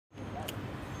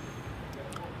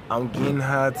I'm getting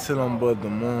high till I'm above the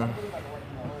moon.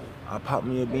 I popped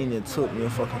me a bean and took me a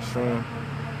fucking shroom.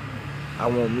 I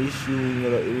won't miss you, you know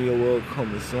the idiot world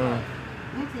coming soon.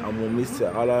 I won't miss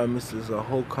it, all I miss is a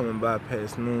hoe coming by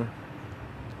past noon.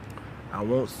 I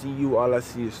won't see you, all I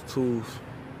see is tools.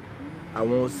 I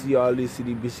won't see all these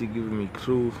city bitches giving me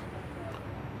clues.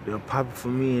 They'll pop it for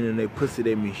me and then they pussy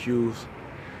they misuse.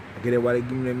 I get it why they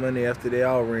give me their money after they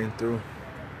all ran through.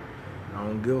 I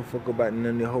don't give a fuck about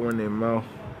none of that hoe in their mouth.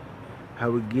 How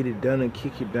we get it done and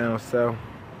kick it down south.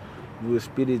 We will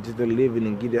spit it just to live it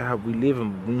and get it how we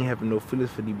living. But we ain't having no feelings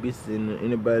for these bitches and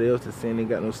anybody else that's saying they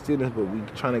got no feelings. But we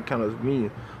trying to count us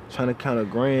millions, trying to count a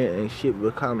grand and shit. We're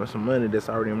counting some money that's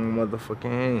already in my motherfucking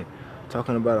hand.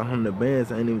 Talking about 100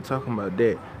 bands, I ain't even talking about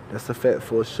that. That's a fact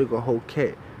for a sugar hoe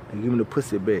cat and give me the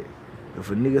pussy back.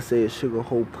 If a nigga say a sugar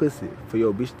hoe pussy for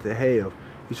your bitch to have,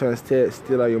 you trying to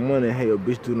steal all your money and have your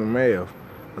bitch do the math.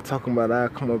 I'm talking about I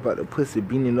come up out the pussy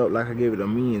beating up like I gave it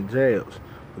 1,000,000 jabs.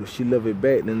 But if she love it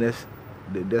back, then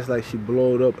that's like she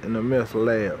blowed up in a meth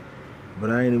lab. But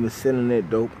I ain't even selling that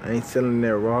dope. I ain't selling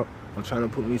that rock. I'm trying to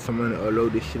put me some money or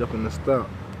load this shit up in the stock.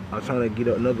 I'm trying to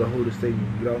get another hoe to say,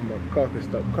 get off my cock and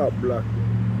stop cop blocking.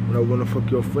 When I wanna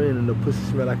fuck your friend and the pussy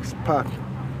smell like it's popping.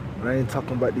 But I ain't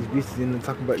talking about these bitches and I'm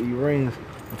talking about these rings.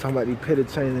 I'm talking about these petty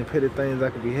chains and petty things I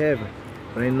could be having.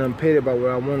 But ain't nothing petty about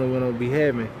what I want or what I be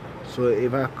having. So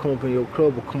if I come up in your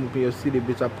club or come up in your city,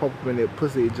 bitch, I pop up in that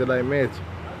pussy just like magic.